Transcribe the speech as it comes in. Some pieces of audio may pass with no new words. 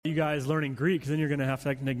you guys learning Greek, because then you're going to have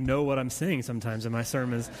to know what I'm saying sometimes in my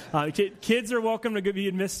sermons. Kids are welcome to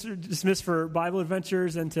be dismissed for Bible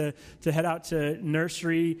adventures and to head out to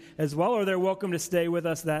nursery as well, or they're welcome to stay with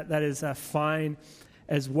us. That is fine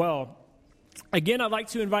as well. Again, I'd like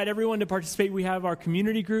to invite everyone to participate. We have our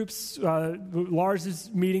community groups. Lars is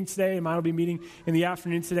meeting today, and mine will be meeting in the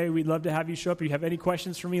afternoon today. We'd love to have you show up. If you have any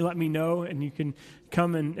questions for me, let me know, and you can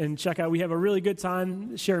come and check out. We have a really good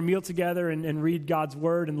time, share a meal together, and read God's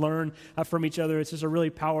Word and learn from each other. It's just a really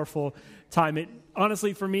powerful time. It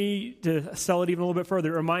honestly, for me, to sell it even a little bit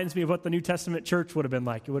further, it reminds me of what the New Testament church would have been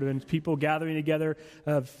like. It would have been people gathering together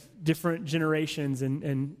of different generations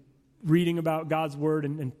and reading about God's Word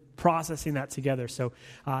and processing that together. So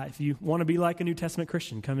if you want to be like a New Testament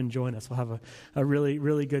Christian, come and join us. We'll have a really,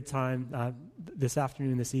 really good time this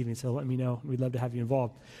afternoon and this evening, so let me know. We'd love to have you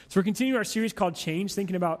involved. So we're continuing our series called Change,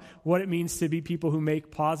 thinking about what it means to be people who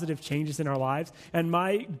make positive changes in our lives. And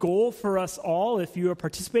my goal for us all, if you are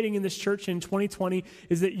participating in this church in 2020,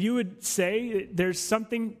 is that you would say that there's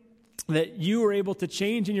something that you were able to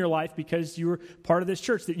change in your life because you were part of this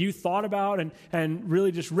church, that you thought about and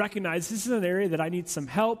really just recognized this is an area that I need some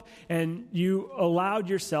help, and you allowed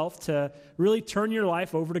yourself to really turn your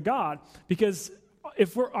life over to God. Because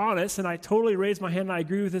if we're honest, and I totally raise my hand and I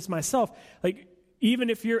agree with this myself, even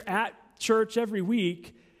if you're at church every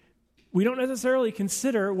week, we don't necessarily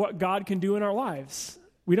consider what God can do in our lives.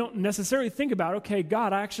 We don't necessarily think about, okay,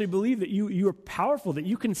 God, I actually believe that you are powerful, that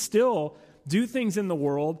you can still do things in the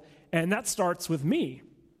world. And that starts with me.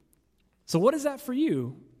 So what is that for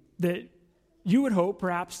you that you would hope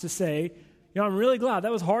perhaps to say, I'm really glad.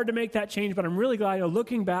 That was hard to make that change, but I'm really glad,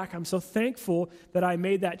 looking back, I'm so thankful that I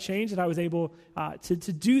made that change, that I was able to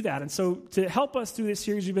do that. And so to help us through this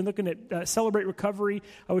series, we've been looking at Celebrate Recovery,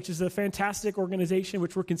 which is a fantastic organization,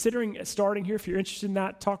 which we're considering starting here. If you're interested in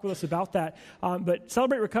that, talk with us about that. But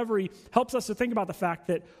Celebrate Recovery helps us to think about the fact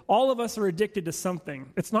that all of us are addicted to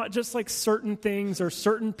something. It's not just like certain things or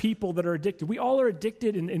certain people that are addicted. We all are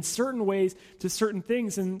addicted in certain ways to certain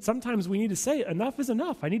things, and sometimes we need to say, enough is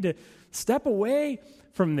enough. I need to step away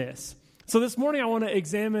from this. So this morning I want to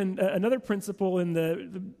examine another principle in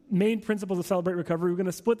the main principles of Celebrate Recovery. We're going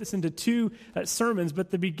to split this into two sermons, but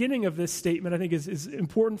the beginning of this statement I think is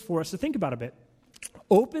important for us to think about a bit.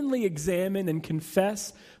 Openly examine and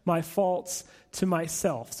confess my faults to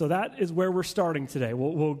myself. So that is where we're starting today.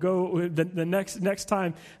 We'll go the next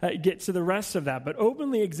time get to the rest of that, but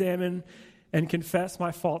openly examine and confess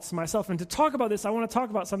my faults to myself. And to talk about this, I want to talk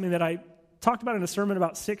about something that I talked about in a sermon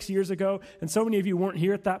about 6 years ago, and so many of you weren't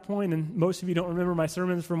here at that point, and most of you don't remember my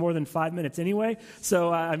sermons for more than 5 minutes anyway,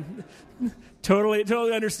 so I totally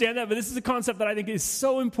understand that, but this is a concept that I think is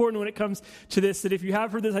so important when it comes to this, that if you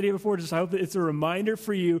have heard this idea before, I hope that it's a reminder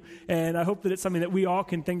for you, and I hope that it's something that we all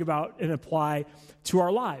can think about and apply to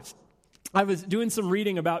our lives. I was doing some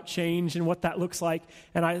reading about change and what that looks like,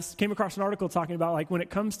 and I came across an article talking about when it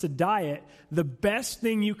comes to diet, the best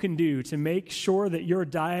thing you can do to make sure that your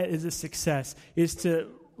diet is a success is to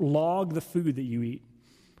log the food that you eat.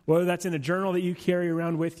 Whether that's in a journal that you carry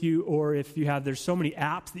around with you, or if you have, there's so many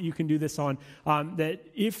apps that you can do this on, that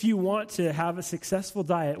if you want to have a successful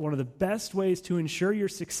diet, one of the best ways to ensure your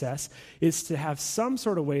success is to have some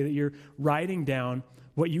sort of way that you're writing down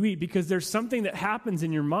what you eat, because there's something that happens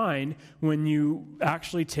in your mind when you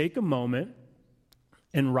actually take a moment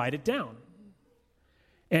and write it down.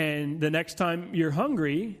 And the next time you're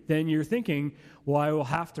hungry, then you're thinking, well, I will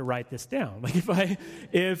have to write this down.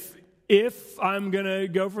 If I'm going to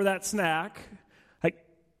go for that snack,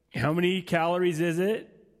 how many calories is it?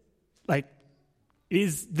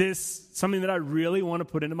 Is this something that I really want to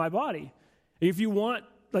put into my body? If you want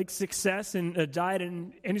success in a diet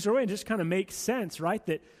in any sort of way, it just kind of makes sense, right?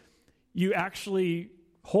 That you actually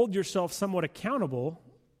hold yourself somewhat accountable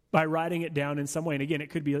by writing it down in some way. And again, it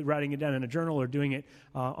could be writing it down in a journal or doing it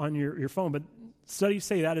on your phone. But studies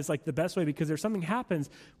say that is the best way, because there's something happens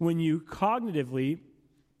when you cognitively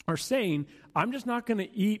are saying, I'm just not going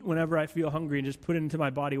to eat whenever I feel hungry and just put into my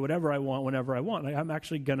body whatever I want whenever I want. I'm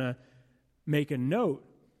actually going to make a note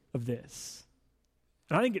of this.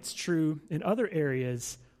 And I think it's true in other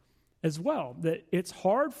areas as well, that it's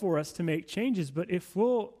hard for us to make changes, but if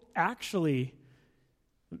we'll actually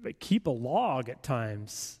keep a log at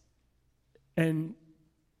times and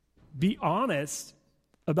be honest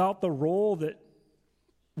about the role that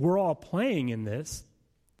we're all playing in this,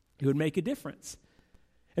 it would make a difference.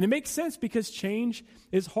 And it makes sense because change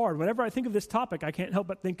is hard. Whenever I think of this topic, I can't help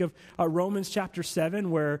but think of Romans chapter 7,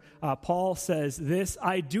 where Paul says this,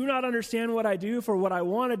 I do not understand what I do, for what I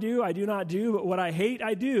want to do, I do not do, but what I hate,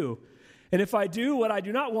 I do. And if I do what I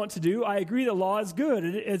do not want to do, I agree the law is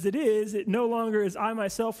good. As it is, it no longer is I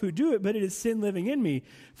myself who do it, but it is sin living in me.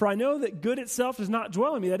 For I know that good itself does not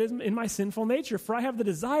dwell in me, that is in my sinful nature. For I have the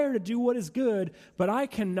desire to do what is good, but I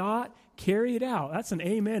cannot carry it out. That's an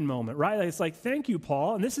amen moment, right? It's like, thank you,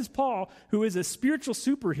 Paul. And this is Paul, who is a spiritual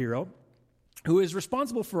superhero, who is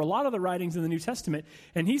responsible for a lot of the writings in the New Testament.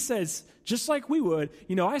 And he says, just like we would,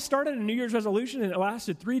 I started a New Year's resolution and it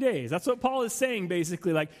lasted 3 days. That's what Paul is saying,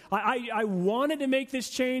 basically. Like, I wanted to make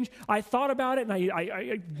this change. I thought about it, and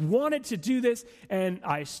I wanted to do this, and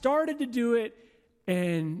I started to do it,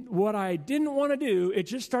 and what I didn't want to do, it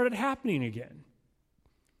just started happening again.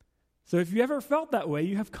 So if you ever felt that way,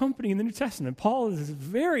 you have company in the New Testament. Paul is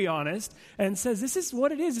very honest and says, this is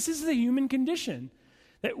what it is. This is the human condition.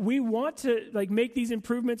 That we want to make these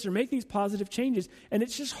improvements or make these positive changes, and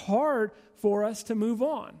it's just hard for us to move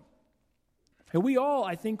on. And we all,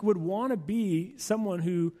 I think, would want to be someone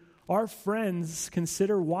who our friends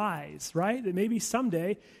consider wise, right? That maybe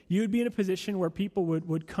someday you would be in a position where people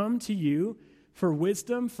would come to you for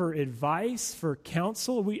wisdom, for advice, for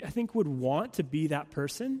counsel. We, I think, would want to be that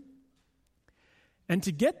person. And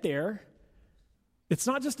to get there, it's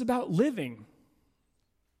not just about living.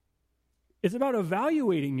 It's about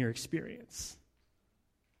evaluating your experience.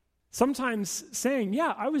 Sometimes saying,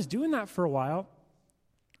 yeah, I was doing that for a while,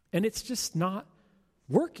 and it's just not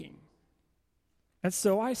working. And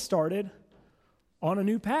so I started on a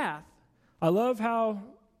new path. I love how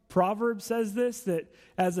Proverbs says this, that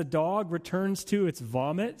as a dog returns to its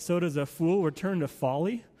vomit, so does a fool return to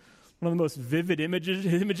folly. One of the most vivid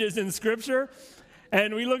images in Scripture.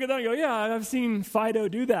 And we look at that and go, yeah, I've seen Fido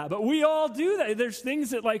do that. But we all do that. There's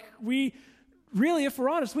things that we really, if we're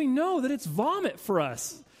honest, we know that it's vomit for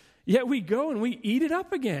us. Yet we go and we eat it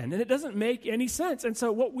up again, and it doesn't make any sense. And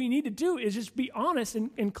so what we need to do is just be honest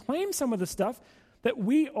and claim some of the stuff that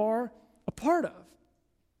we are a part of.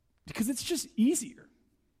 Because it's just easier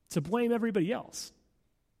to blame everybody else.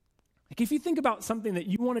 Like if you think about something that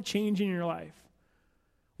you want to change in your life,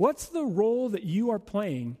 what's the role that you are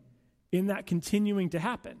playing in that continuing to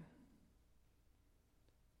happen?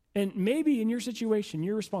 And maybe in your situation,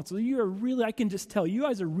 you're responsible. You are really, I can just tell, you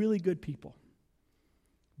guys are really good people.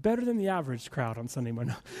 Better than the average crowd on Sunday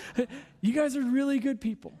morning. You guys are really good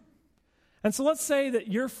people. And so let's say that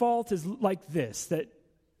your fault is like this, that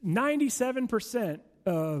 97%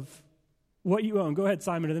 of what you own, go ahead,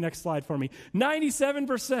 Simon, to the next slide for me.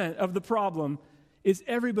 97% of the problem is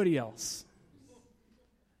everybody else.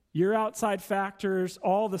 Your outside factors,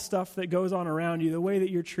 all the stuff that goes on around you, the way that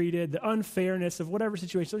you're treated, the unfairness of whatever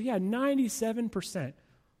situation. So yeah, 97%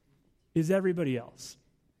 is everybody else.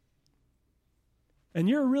 And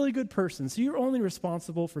you're a really good person, so you're only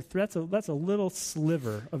responsible for, that's a little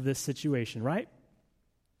sliver of this situation, right?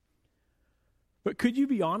 But could you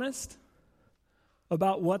be honest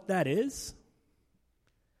about what that is?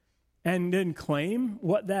 And then claim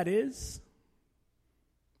what that is?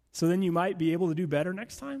 So then you might be able to do better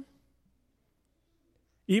next time?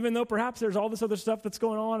 Even though perhaps there's all this other stuff that's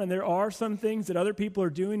going on, and there are some things that other people are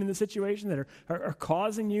doing in the situation that are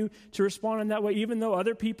causing you to respond in that way, even though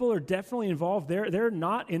other people are definitely involved, they're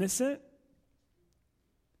not innocent,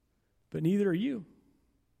 but neither are you.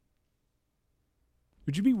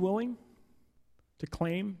 Would you be willing to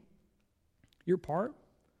claim your part?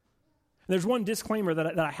 And there's one disclaimer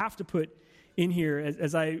that I have to put in here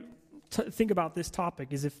as I think about this topic,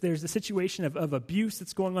 is if there's a situation of abuse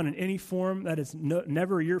that's going on in any form, that is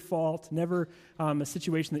never your fault, never a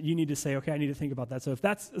situation that you need to say, okay, I need to think about that. So if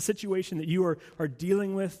that's a situation that you are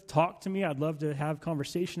dealing with, talk to me. I'd love to have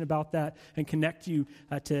conversation about that and connect you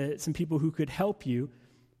to some people who could help you.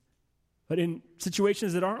 But in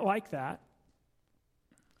situations that aren't like that,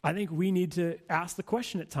 I think we need to ask the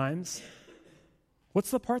question at times,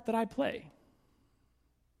 what's the part that I play?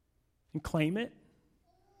 And claim it.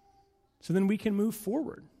 So then we can move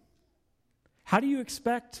forward. How do you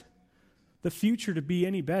expect the future to be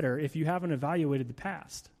any better if you haven't evaluated the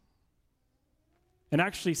past? And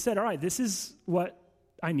actually said, all right, this is what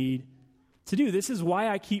I need to do. This is why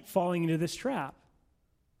I keep falling into this trap.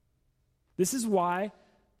 This is why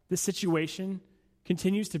this situation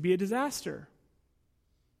continues to be a disaster.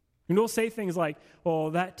 And we'll say things like,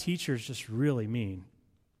 oh, that teacher's just really mean.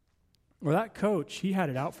 Or that coach, he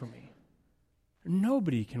had it out for me.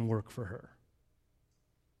 Nobody can work for her.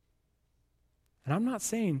 And I'm not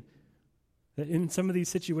saying that in some of these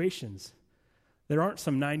situations, there aren't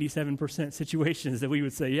some 97% situations that we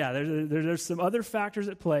would say, yeah, there's some other factors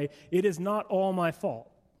at play. It is not all my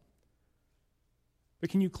fault. But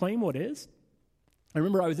can you claim what is? I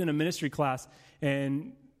remember I was in a ministry class,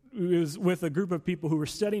 and was with a group of people who were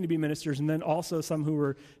studying to be ministers, and then also some who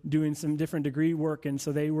were doing some different degree work, and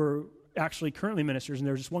so they were actually currently ministers. And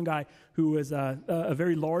there was just one guy who was a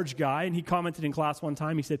very large guy, and he commented in class one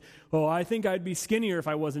time, he said, "Oh, I think I'd be skinnier if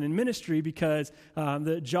I wasn't in ministry because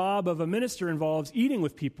the job of a minister involves eating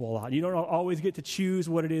with people a lot. You don't always get to choose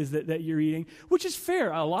what it is that you're eating," which is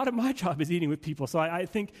fair. A lot of my job is eating with people, so I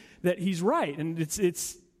think that he's right, and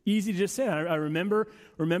it's easy to just say that. I remember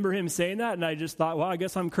him saying that, and I just thought, well, I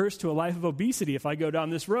guess I'm cursed to a life of obesity if I go down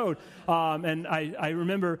this road. And I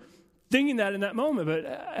remember thinking that in that moment, but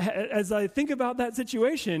as I think about that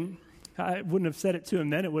situation, I wouldn't have said it to him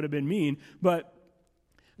then, it would have been mean, but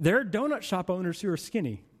there are donut shop owners who are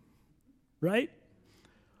skinny, right?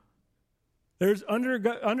 There's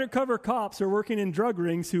undercover cops who are working in drug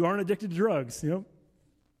rings who aren't addicted to drugs.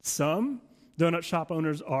 Some donut shop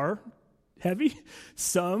owners are heavy.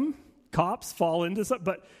 Some cops fall into some,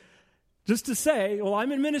 but just to say, well,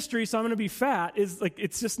 I'm in ministry, so I'm going to be fat, is like,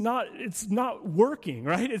 it's not working,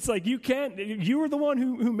 right? It's like you were the one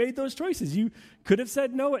who made those choices. You could have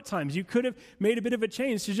said no at times. You could have made a bit of a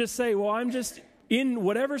change to just say, well, I'm just in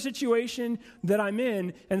whatever situation that I'm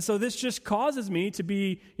in, and so this just causes me to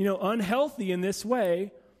be, unhealthy in this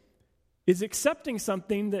way, is accepting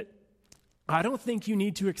something that I don't think you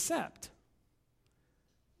need to accept.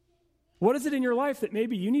 What is it in your life that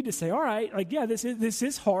maybe you need to say, all right, this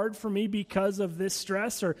is hard for me because of this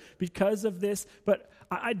stress or because of this, but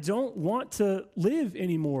I don't want to live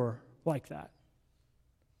anymore like that.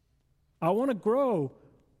 I want to grow.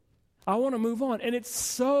 I want to move on. And it's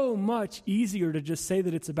so much easier to just say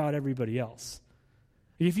that it's about everybody else.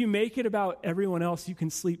 If you make it about everyone else, you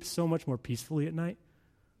can sleep so much more peacefully at night.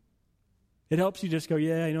 It helps you just go,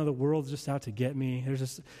 the world's just out to get me. There's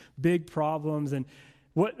just big problems, and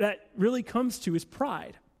what that really comes to is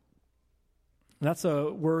pride. And that's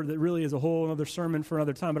a word that really is a whole other sermon for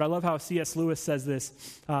another time. But I love how C.S. Lewis says this.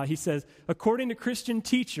 He says, according to Christian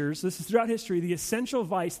teachers, this is throughout history, the essential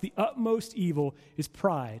vice, the utmost evil is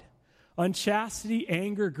pride. Unchastity,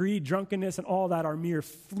 anger, greed, drunkenness, and all that are mere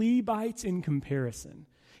flea bites in comparison.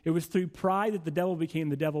 It was through pride that the devil became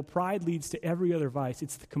the devil. Pride leads to every other vice.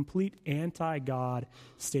 It's the complete anti-God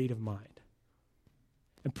state of mind.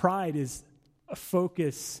 And pride is a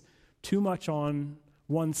focus too much on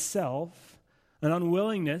oneself, an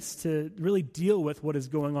unwillingness to really deal with what is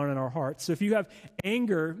going on in our hearts. So if you have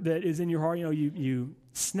anger that is in your heart, you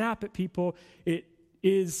snap at people, it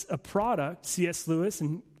is a product, C.S. Lewis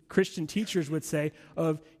and Christian teachers would say,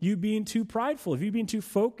 of you being too prideful, of you being too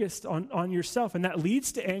focused on yourself. And that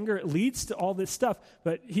leads to anger, it leads to all this stuff.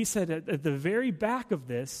 But he said at the very back of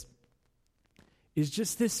this is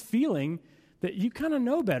just this feeling that you kind of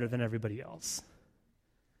know better than everybody else,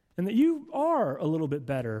 and that you are a little bit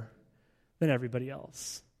better than everybody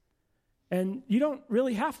else. And you don't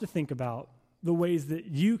really have to think about the ways that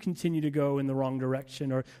you continue to go in the wrong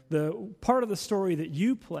direction or the part of the story that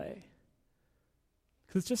you play,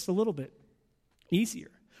 because it's just a little bit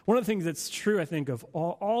easier. One of the things that's true, I think, of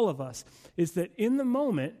all of us is that in the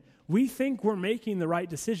moment, we think we're making the right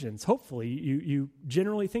decisions. Hopefully, you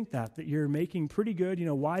generally think that you're making pretty good,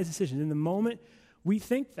 wise decisions. In the moment, we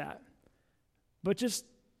think that. But just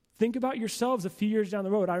think about yourselves a few years down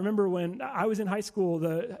the road. I remember when I was in high school,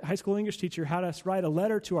 the high school English teacher had us write a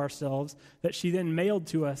letter to ourselves that she then mailed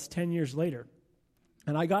to us 10 years later.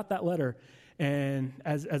 And I got that letter, and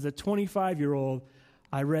as a 25-year-old,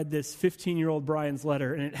 I read this 15-year-old Brian's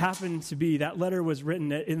letter, and it happened to be that letter was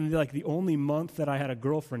written in the only month that I had a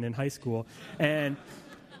girlfriend in high school, and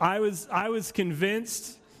I was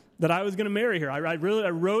convinced that I was going to marry her. I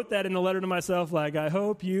wrote that in the letter to myself, I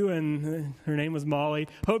hope you and her name was Molly.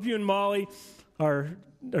 Hope you and Molly are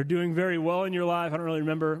doing very well in your life. I don't really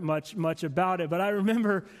remember much about it, but I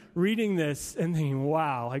remember reading this and thinking,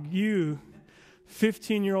 wow, you,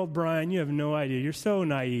 15-year-old Brian, you have no idea. You're so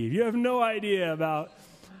naive. You have no idea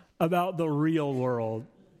about the real world.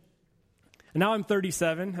 And now I'm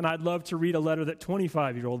 37, and I'd love to read a letter that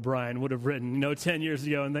 25-year-old Brian would have written, 10 years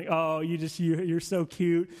ago, and think, oh, you're so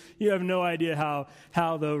cute. You have no idea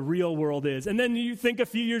how the real world is. And then you think a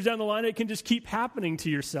few years down the line, it can just keep happening to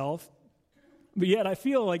yourself. But yet I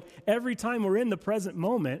feel like every time we're in the present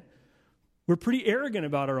moment, we're pretty arrogant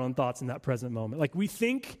about our own thoughts in that present moment. We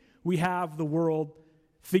think we have the world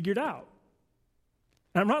figured out.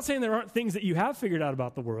 And I'm not saying there aren't things that you have figured out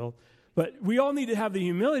about the world, but we all need to have the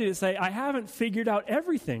humility to say, I haven't figured out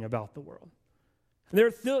everything about the world.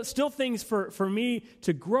 There are still things for me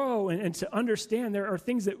to grow and to understand. There are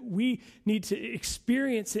things that we need to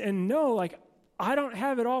experience and know, I don't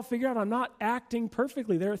have it all figured out. I'm not acting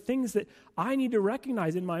perfectly. There are things that I need to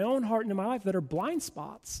recognize in my own heart and in my life that are blind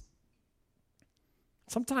spots.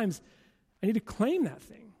 Sometimes I need to claim that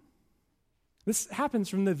thing. This happens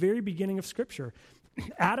from the very beginning of Scripture.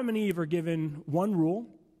 Adam and Eve are given one rule.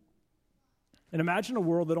 And imagine a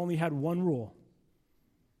world that only had one rule.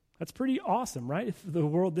 That's pretty awesome, right? If the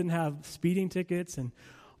world didn't have speeding tickets and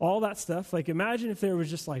all that stuff. Like, imagine if there was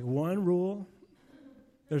just like one rule.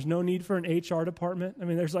 There's no need for an HR department. I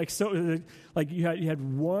mean, there's you had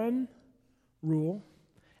one rule.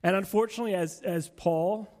 And unfortunately, as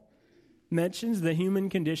Paul mentions, the human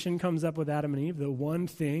condition comes up with Adam and Eve. The one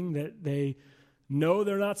thing that they know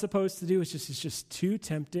they're not supposed to do is just too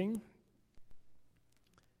tempting.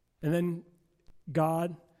 And then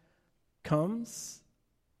God comes.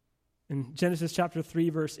 In Genesis chapter 3,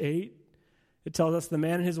 verse 8, it tells us the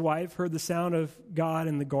man and his wife heard the sound of God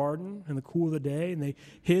in the garden in the cool of the day, and they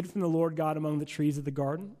hid from the Lord God among the trees of the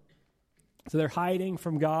garden. So they're hiding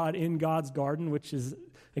from God in God's garden, which is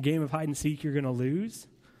a game of hide and seek you're going to lose.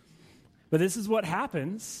 But this is what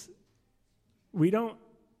happens. We don't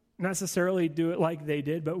necessarily do it like they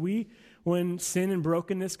did, but when sin and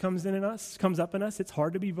brokenness comes up in us, it's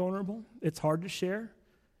hard to be vulnerable. It's hard to share.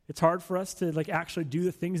 It's hard for us to actually do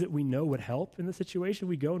the things that we know would help in the situation.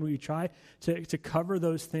 We go and we try to cover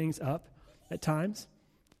those things up at times.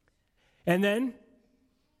 And then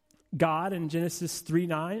God in Genesis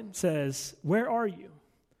 3:9 says, "Where are you?"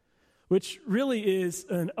 Which really is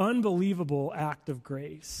an unbelievable act of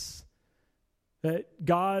grace. That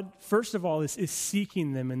God, first of all, is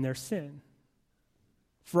seeking them in their sin.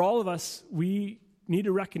 For all of us, we need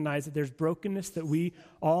to recognize that there's brokenness that we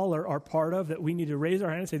all are part of, that we need to raise our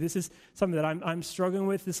hand and say, this is something that I'm struggling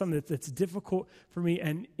with, this is something that's difficult for me.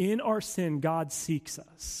 And in our sin, God seeks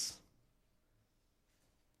us.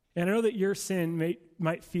 And I know that your sin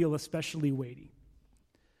might feel especially weighty.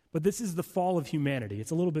 But this is the fall of humanity.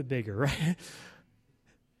 It's a little bit bigger, right?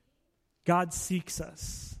 God seeks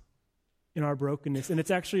us in our brokenness. And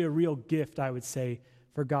it's actually a real gift, I would say,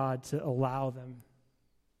 for God to allow them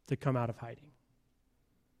to come out of hiding.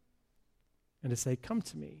 And to say, come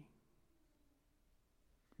to me.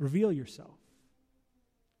 Reveal yourself.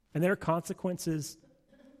 And there are consequences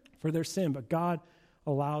for their sin, but God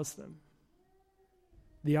allows them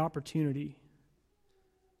the opportunity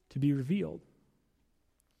to be revealed.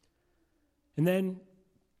 And then,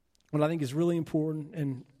 what I think is really important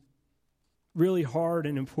and really hard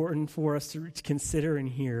and important for us to consider and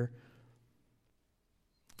hear,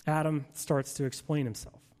 Adam starts to explain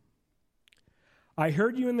himself. I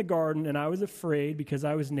heard you in the garden, and I was afraid because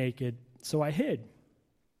I was naked, so I hid.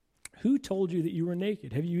 Who told you that you were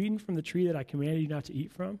naked? Have you eaten from the tree that I commanded you not to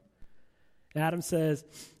eat from? And Adam says,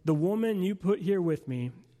 the woman you put here with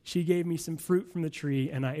me, she gave me some fruit from the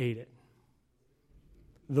tree, and I ate it.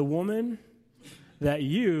 The woman that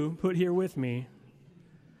you put here with me,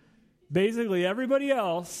 basically everybody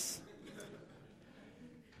else,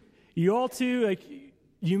 you all too,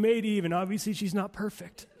 you made Eve, and obviously she's not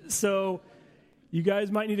perfect. So you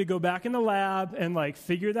guys might need to go back in the lab and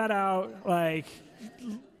figure that out. I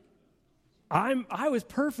was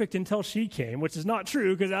perfect until she came, which is not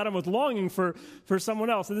true because Adam was longing for someone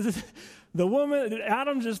else. So this is the woman,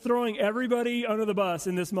 Adam just throwing everybody under the bus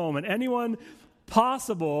in this moment. Anyone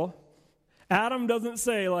possible. Adam doesn't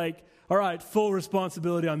say all right, full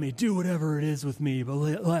responsibility on me. Do whatever it is with me, but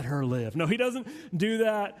let her live. No, he doesn't do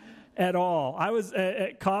that at all. I was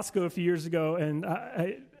at Costco a few years ago, and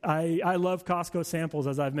I love Costco samples,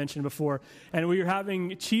 as I've mentioned before. And we were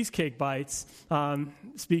having cheesecake bites.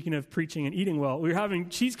 Speaking of preaching and eating well, we were having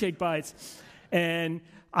cheesecake bites, and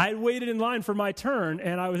I waited in line for my turn,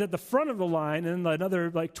 and I was at the front of the line, and another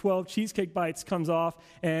 12 cheesecake bites comes off,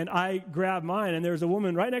 and I grabbed mine, and there was a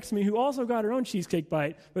woman right next to me who also got her own cheesecake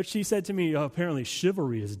bite, but she said to me, apparently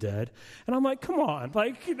chivalry is dead. And I'm like, come on,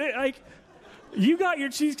 you got your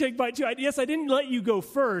cheesecake bite too. Yes, I didn't let you go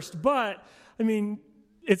first, but,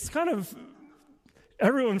 it's kind of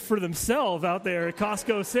everyone for themselves out there at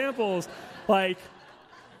Costco samples.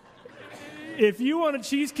 If you want a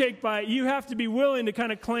cheesecake bite, you have to be willing to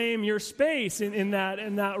kind of claim your space in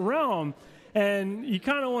that realm. And you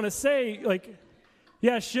kind of want to say,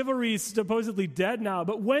 yeah, chivalry is supposedly dead now,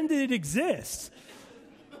 but when did it exist?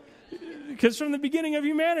 Because from the beginning of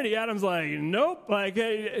humanity, Adam's nope,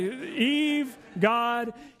 Eve,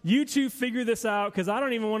 God, you two figure this out because I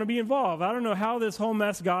don't even want to be involved. I don't know how this whole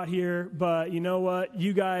mess got here, but you know what?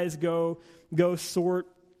 You guys go sort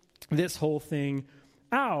this whole thing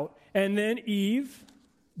out. And then Eve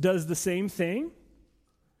does the same thing.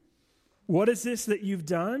 What is this that you've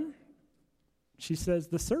done? She says,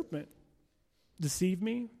 the serpent deceived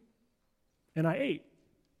me, and I ate.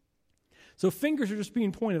 So fingers are just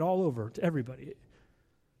being pointed all over to everybody.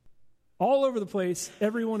 All over the place,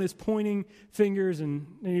 everyone is pointing fingers, and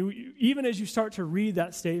even as you start to read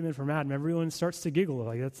that statement from Adam, everyone starts to giggle,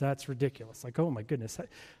 like, that's ridiculous. Like, oh my goodness,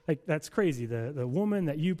 like that's crazy. The woman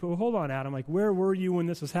that you put, hold on, Adam, like, where were you when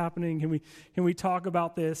this was happening? Can we talk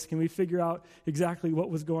about this? Can we figure out exactly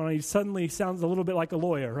what was going on? He suddenly sounds a little bit like a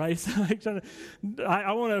lawyer, right? So like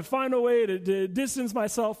I want to find a way to distance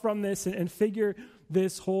myself from this and figure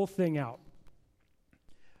this whole thing out.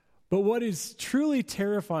 But what is truly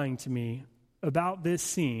terrifying to me about this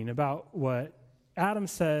scene, about what Adam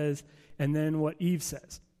says and then what Eve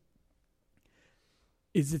says,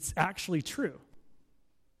 is it's actually true.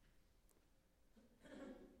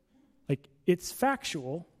 Like, it's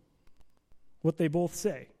factual what they both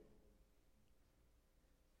say.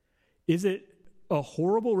 Is it a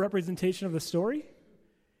horrible representation of the story?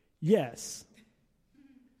 Yes.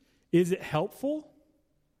 Is it helpful?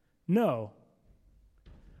 No.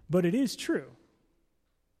 But it is true.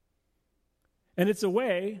 And it's a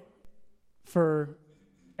way for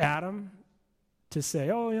Adam to say,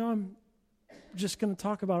 oh, I'm just going to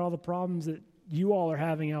talk about all the problems that you all are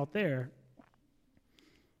having out there.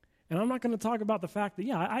 And I'm not going to talk about the fact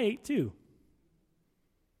that, I ate too.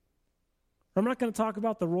 I'm not going to talk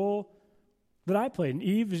about the role that I played. And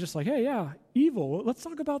Eve is just like, hey, evil. Let's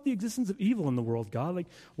talk about the existence of evil in the world, God. Like,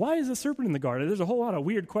 why is the serpent in the garden? There's a whole lot of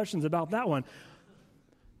weird questions about that one.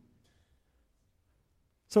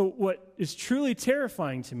 So what is truly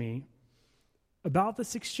terrifying to me about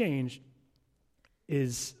this exchange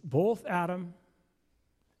is both Adam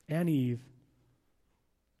and Eve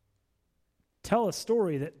tell a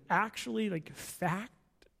story that actually, like, fact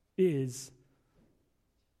is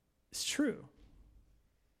true.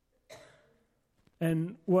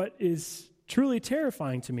 And what is truly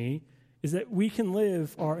terrifying to me is that we can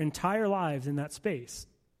live our entire lives in that space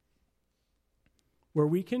where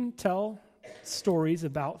we can tell stories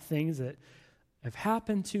about things that have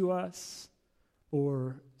happened to us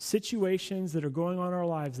or situations that are going on in our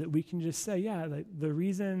lives that we can just say, the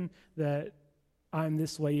reason that I'm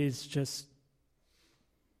this way is just,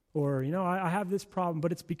 or, I have this problem,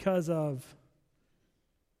 but it's because of,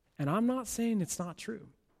 and I'm not saying it's not true.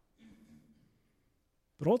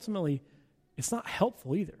 But ultimately, it's not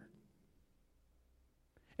helpful either.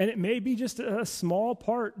 And it may be just a small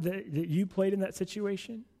part that you played in that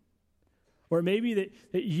situation. Or it may be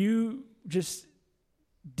that you just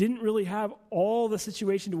didn't really have all the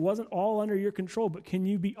situation. It wasn't all under your control. But can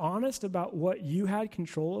you be honest about what you had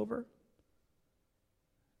control over?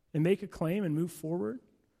 And make a claim and move forward?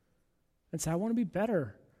 And say, I want to be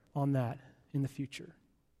better on that in the future.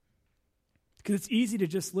 Because it's easy to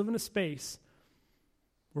just live in a space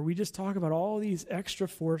where we just talk about all these extra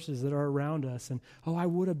forces that are around us. And, I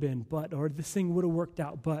would have been, but, or this thing would have worked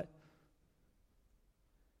out, but.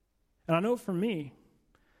 And I know for me,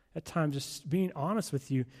 at times, just being honest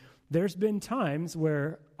with you, there's been times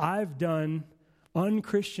where I've done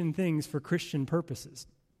unchristian things for Christian purposes.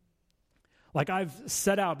 Like I've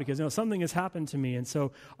set out because something has happened to me, and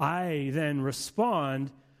so I then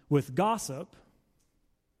respond with gossip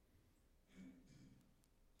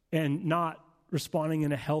and not responding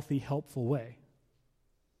in a healthy, helpful way.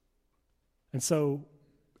 And so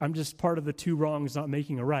I'm just part of the two wrongs not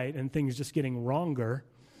making a right, and things just getting wronger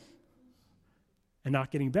and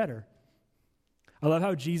not getting better. I love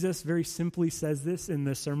how Jesus very simply says this in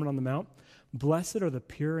the Sermon on the Mount. Blessed are the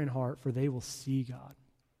pure in heart, for they will see God.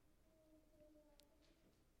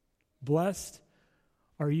 Blessed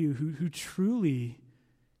are you who truly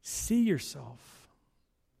see yourself,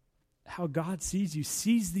 how God sees you,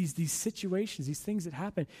 sees these situations, these things that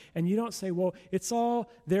happen, and you don't say, well, it's all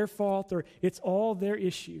their fault or it's all their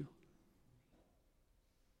issue.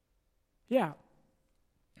 Yeah.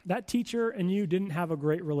 That teacher and you didn't have a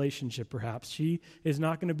great relationship, perhaps. She is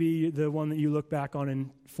not going to be the one that you look back on in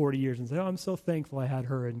 40 years and say, I'm so thankful I had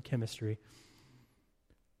her in chemistry.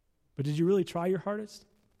 But did you really try your hardest?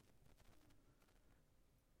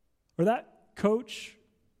 Or that coach,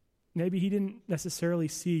 maybe he didn't necessarily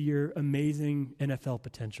see your amazing NFL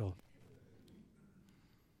potential.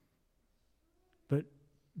 But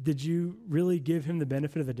did you really give him the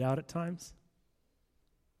benefit of the doubt at times?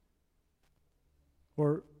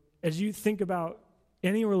 Or as you think about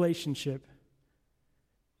any relationship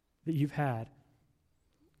that you've had,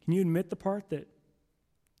 can you admit the part that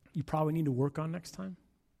you probably need to work on next time?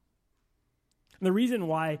 And the reason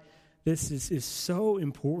why this is so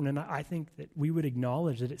important, and I think that we would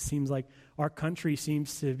acknowledge that it seems like our country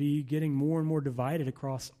seems to be getting more and more divided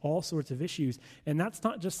across all sorts of issues. And that's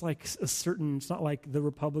not just like it's not like the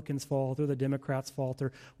Republicans' fault or the Democrats' fault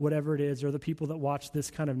or whatever it is, or the people that watch this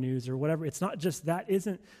kind of news or whatever. It's not just that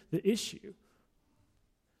isn't the issue.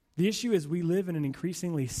 The issue is we live in an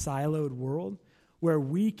increasingly siloed world where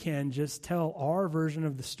we can just tell our version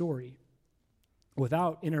of the story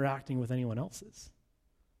without interacting with anyone else's.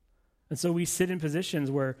 And so we sit in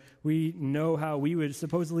positions where we know how we would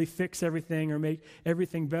supposedly fix everything or make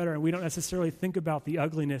everything better, and we don't necessarily think about the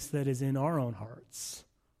ugliness that is in our own hearts.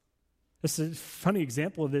 This is a funny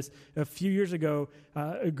example of this. A few years ago,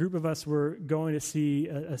 a group of us were going to see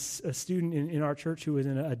a student in our church who was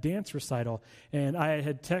in a dance recital, and I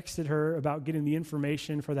had texted her about getting the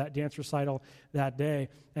information for that dance recital that day,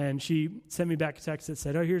 and she sent me back a text that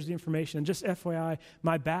said, here's the information, and just FYI,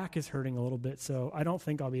 my back is hurting a little bit, so I don't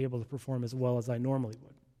think I'll be able to perform as well as I normally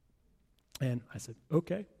would. And I said,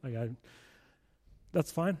 okay,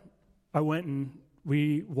 that's fine. I went and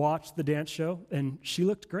we watched the dance show, and she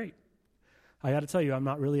looked great. I got to tell you, I'm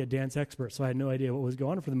not really a dance expert, so I had no idea what was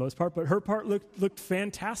going on for the most part. But her part looked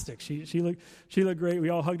fantastic. She looked great. We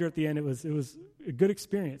all hugged her at the end. It was a good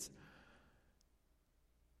experience.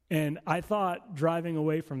 And I thought, driving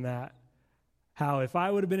away from that, how if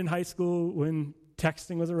I would have been in high school when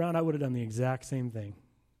texting was around, I would have done the exact same thing.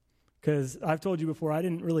 Because I've told you before, I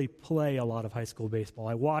didn't really play a lot of high school baseball.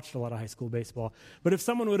 I watched a lot of high school baseball. But if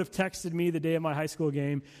someone would have texted me the day of my high school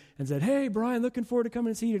game and said, hey, Brian, looking forward to coming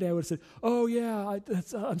and see you today, I would have said, oh, yeah,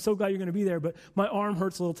 I'm so glad you're going to be there, but my arm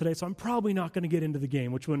hurts a little today, so I'm probably not going to get into the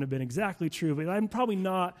game, which wouldn't have been exactly true, but I'm probably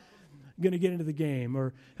not going to get into the game.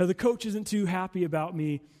 Or the coach isn't too happy about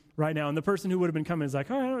me right now. And the person who would have been coming is like,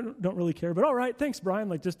 I don't really care, but all right, thanks,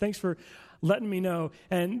 Brian. Just thanks for letting me know.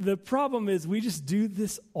 And the problem is we just do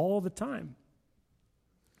this all the time.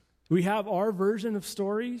 We have our version of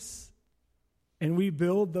stories, and we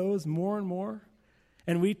build those more and more,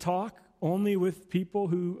 and we talk only with people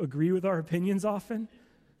who agree with our opinions often,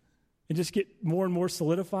 and just get more and more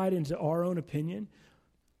solidified into our own opinion,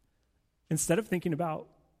 instead of thinking about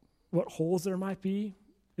what holes there might be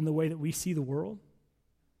in the way that we see the world,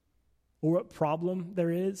 or what problem there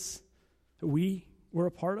is that we were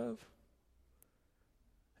a part of.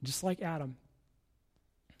 Just like Adam,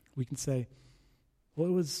 we can say, well,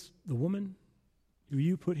 it was the woman who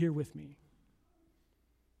you put here with me.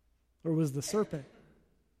 Or it was the serpent.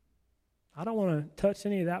 I don't want to touch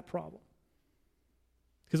any of that problem.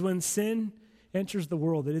 Because when sin enters the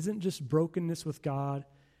world, it isn't just brokenness with God.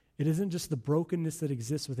 It isn't just the brokenness that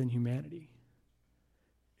exists within humanity.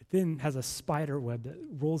 It then has a spider web that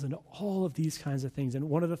rolls into all of these kinds of things. And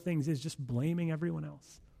one of the things is just blaming everyone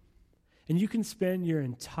else. And you can spend your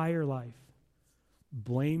entire life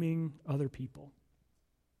blaming other people.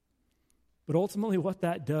 But ultimately what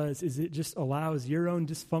that does is it just allows your own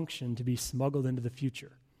dysfunction to be smuggled into the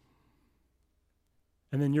future.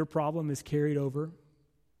 And then your problem is carried over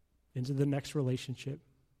into the next relationship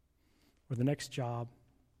or the next job,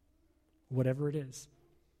 whatever it is.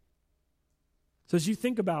 So as you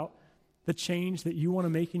think about the change that you want to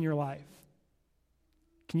make in your life,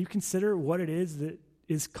 can you consider what it is that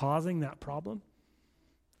is causing that problem?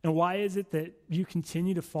 And why is it that you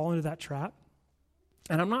continue to fall into that trap?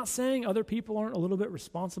 And I'm not saying other people aren't a little bit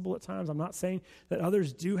responsible at times. I'm not saying that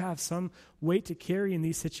others do have some weight to carry in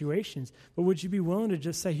these situations. But would you be willing to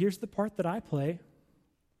just say, here's the part that I play,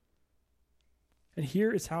 and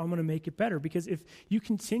here is how I'm going to make it better? Because if you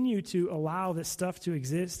continue to allow this stuff to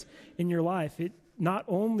exist in your life, it not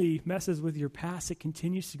only messes with your past, it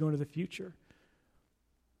continues to go into the future.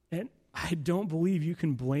 And I don't believe you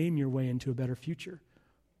can blame your way into a better future.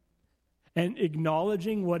 And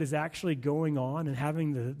acknowledging what is actually going on and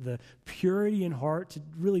having the purity in heart to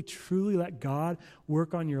really truly let God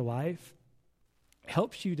work on your life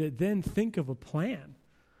helps you to then think of a plan.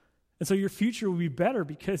 And so your future will be better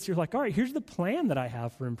because you're like, all right, here's the plan that I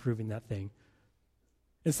have for improving that thing.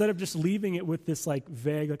 Instead of just leaving it with this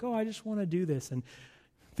vague, I just want to do this, and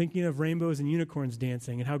thinking of rainbows and unicorns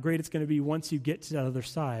dancing and how great it's going to be once you get to the other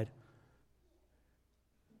side.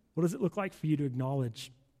 What does it look like for you to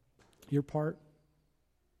acknowledge your part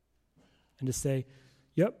and to say,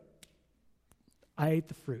 yep, I ate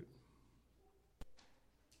the fruit.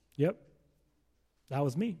 Yep, that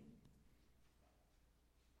was me.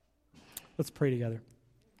 Let's pray together.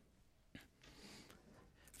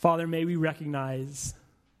 Father, may we recognize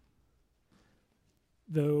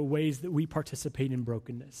the ways that we participate in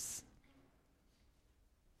brokenness.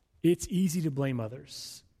 It's easy to blame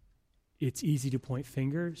others. It's easy to point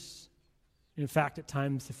fingers. In fact, at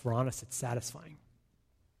times, if we're honest, it's satisfying.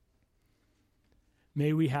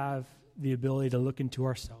 May we have the ability to look into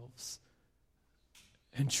ourselves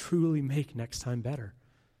and truly make next time better.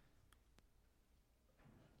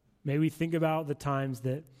 May we think about the times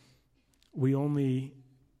that we only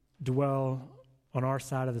dwell on our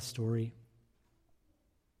side of the story,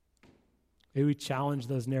 May we challenge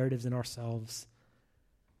those narratives in ourselves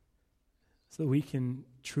so that we can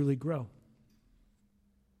truly grow.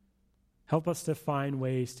 Help us to find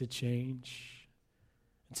ways to change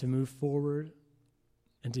and to move forward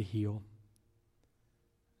and to heal.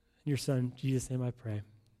 In your Son, Jesus' name I pray.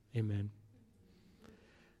 Amen.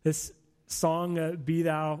 This song, Be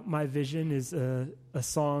Thou My Vision, is a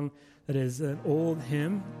song that is an old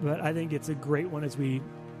hymn, but I think it's a great one as we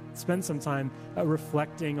spend some time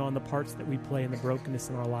reflecting on the parts that we play in the brokenness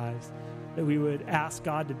in our lives, that we would ask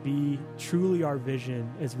God to be truly our vision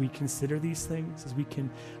as we consider these things, as we can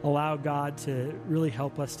allow God to really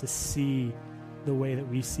help us to see the way that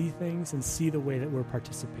we see things and see the way that we're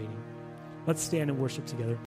participating. Let's stand and worship together.